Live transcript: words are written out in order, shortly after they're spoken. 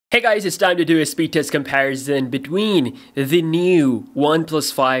Hey guys, it's time to do a speed test comparison between the new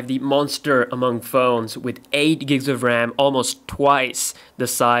OnePlus 5, the monster among phones with 8 gigs of RAM, almost twice the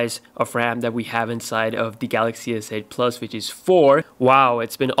size of RAM that we have inside of the Galaxy S8 Plus, which is 4. Wow,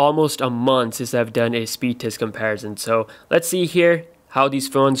 it's been almost a month since I've done a speed test comparison. So let's see here how these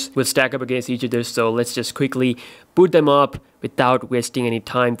phones will stack up against each other. So let's just quickly boot them up without wasting any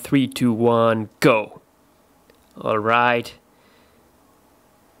time. 3, 2, 1, go. Alright.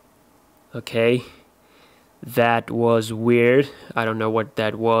 Okay, that was weird. I don't know what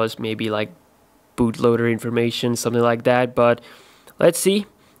that was. Maybe like bootloader information, something like that. But let's see.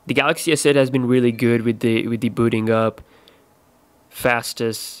 The Galaxy S8 has been really good with the booting up,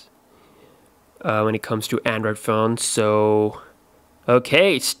 fastest when it comes to Android phones. So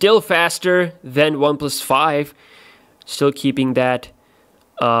okay, still faster than OnePlus 5. Still keeping that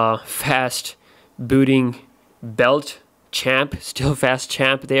fast booting belt champ. Still fast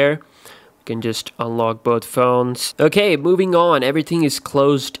champ there. Can just unlock both phones. Okay, moving on. Everything is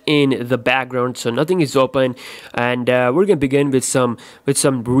closed in the background, so nothing is open, and we're gonna begin with some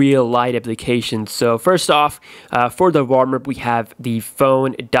real light applications. So first off, for the warm-up, we have the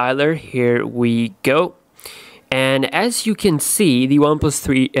phone dialer. Here we go. And as you can see, the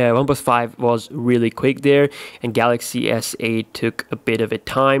OnePlus 5 was really quick there, and Galaxy S8 took a bit of a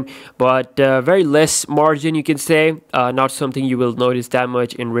time, but very less margin, you can say. Not something you will notice that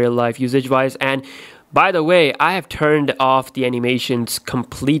much in real life usage-wise. And by the way, I have turned off the animations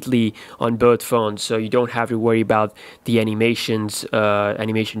completely on both phones, so you don't have to worry about the animations,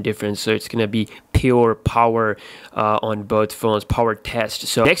 animation difference. So it's gonna be pure power on both phones, power test.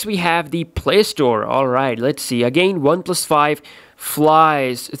 So next we have the Play Store. All right, let's see. Again, OnePlus 5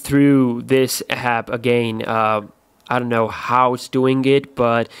 flies through this app again. I don't know how it's doing it,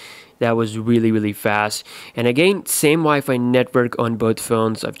 but that was really fast. And again, same Wi-Fi network on both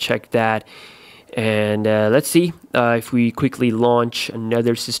phones. I've checked that. And let's see if we quickly launch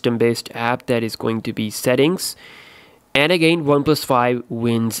another system-based app, that is going to be settings. And again, OnePlus 5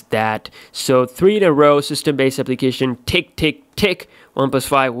 wins that. So 3 in a row, system-based application, tick, tick, tick. OnePlus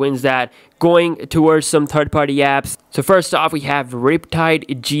 5 wins that. Going towards some third-party apps. So first off, we have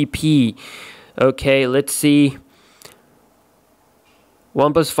Riptide GP. Okay, let's see.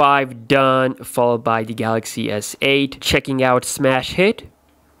 OnePlus 5 done, followed by the Galaxy S8. Checking out Smash Hit.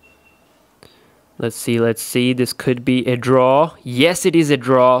 Let's see, this could be a draw. Yes, it is a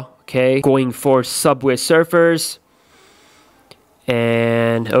draw, okay. Going for Subway Surfers.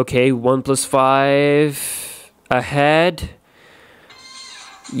 And, okay, OnePlus 5 ahead.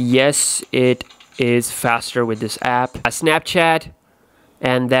 Yes, it is faster with this app. A Snapchat,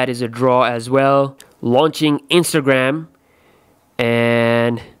 and that is a draw as well. Launching Instagram,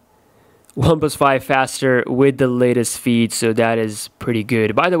 and OnePlus 5 faster with the latest feed, so that is pretty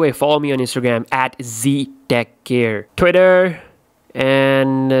good. By the way, follow me on Instagram at ZTechCare. Twitter,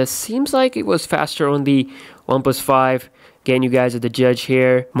 and seems like it was faster on the OnePlus 5. Again, you guys are the judge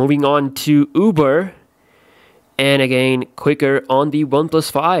here. Moving on to Uber, and again, quicker on the OnePlus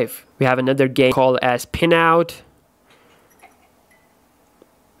 5. We have another game called as Pinout.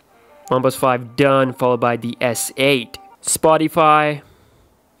 OnePlus 5 done, followed by the S8. Spotify.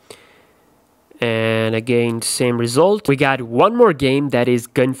 And again, same result. We got one more game, that is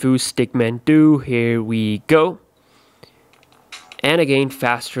Gun Fu Stickman 2. Here we go. And again,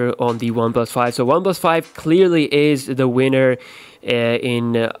 faster on the OnePlus 5. So OnePlus 5 clearly is the winner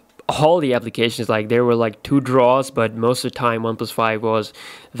in all the applications. Like there were like 2 draws, but most of the time OnePlus 5 was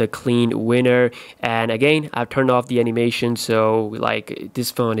the clean winner. And again, I've turned off the animation, so like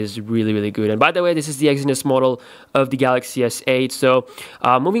this phone is really good. And by the way, this is the Exynos model of the Galaxy S8. So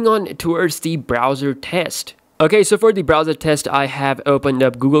moving on towards the browser test. Okay, so for the browser test, I have opened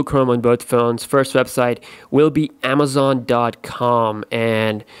up Google Chrome on both phones. First website will be Amazon.com,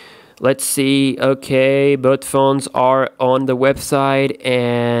 and let's see. Okay, both phones are on the website,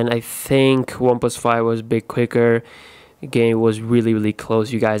 and I think OnePlus 5 was a bit quicker. Again, it was really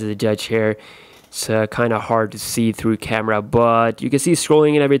close. You guys are the judge here. It's kind of hard to see through camera, but you can see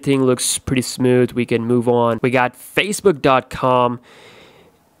scrolling and everything looks pretty smooth. We can move on. We got Facebook.com,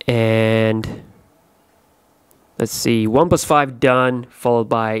 and let's see, OnePlus 5 done, followed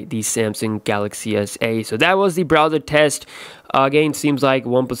by the Samsung Galaxy S8. So that was the browser test. Again, seems like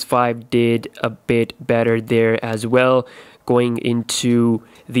OnePlus 5 did a bit better there as well. Going into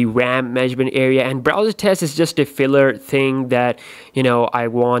the RAM management area, and browser test is just a filler thing that, you know, I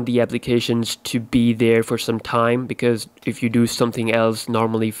want the applications to be there for some time, because if you do something else,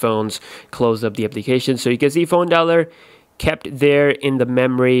 normally phones close up the application. So you can see phone dialer kept there in the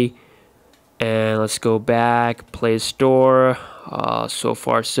memory. And let's go back, Play Store. So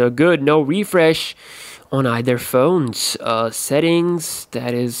far so good. No refresh on either phones. Settings,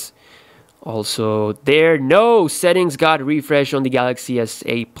 that is also there. No settings got refresh on the Galaxy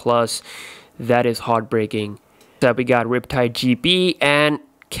S8 Plus. That is heartbreaking. That we got Riptide GP and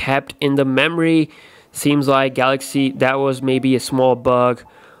kept in the memory. Seems like Galaxy, that was maybe a small bug,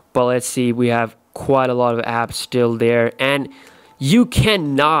 but let's see, we have quite a lot of apps still there, and you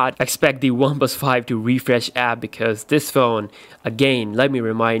cannot expect the OnePlus 5 to refresh app because this phone, again, let me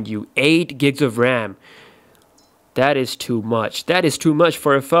remind you, 8 gigs of RAM. That is too much. That is too much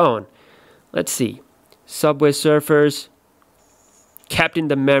for a phone. Let's see. Subway Surfers, kept in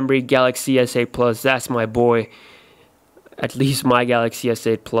the memory, Galaxy S8 Plus, that's my boy. At least my Galaxy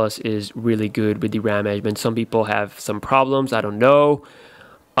S8 Plus is really good with the RAM management. Some people have some problems, I don't know.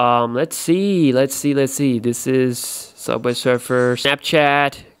 Let's see. This is Subway Surfer.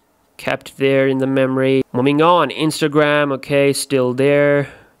 Snapchat, kept there in the memory. Moving on, Instagram, okay, still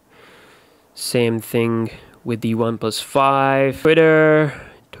there. Same thing with the OnePlus 5.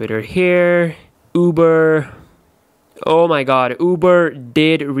 Twitter here. Uber. Oh my god, Uber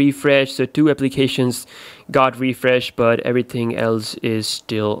did refresh, so 2 applications got refreshed, but everything else is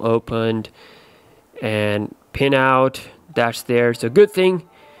still opened. And Pinout, that's there, so good thing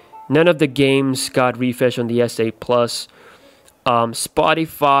none of the games got refreshed on the S8 Plus.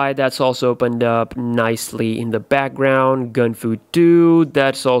 Spotify, that's also opened up nicely in the background. Gunfu 2,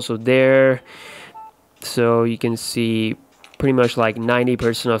 that's also there. So you can see pretty much like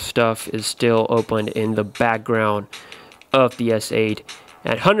 90% of stuff is still opened in the background of the S8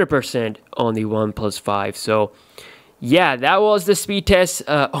 and 100% on the OnePlus 5. So yeah, that was the speed test.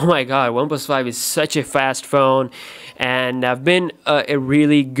 Oh my god, OnePlus 5 is such a fast phone, and I've been a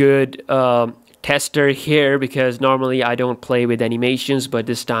really good tester here because normally I don't play with animations, but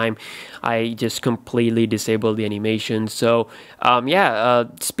this time I just completely disabled the animations. So yeah,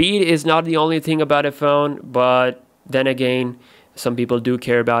 speed is not the only thing about a phone, but then again, some people do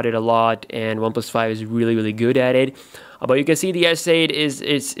care about it a lot, and OnePlus 5 is really good at it. But you can see the S8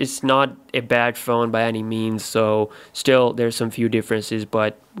 is not a bad phone by any means, so still there's some few differences,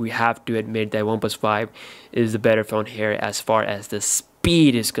 but we have to admit that OnePlus 5 is the better phone here as far as the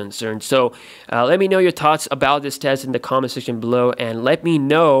speed is concerned. So let me know your thoughts about this test in the comment section below, and let me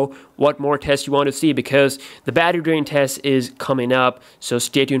know what more tests you want to see because the battery drain test is coming up, so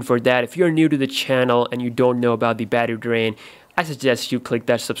stay tuned for that. If you're new to the channel and you don't know about the battery drain, I suggest you click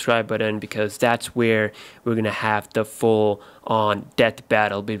that subscribe button because that's where we're gonna have the full on death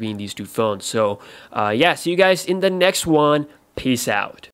battle between these two phones. So yeah, see you guys in the next one. Peace out.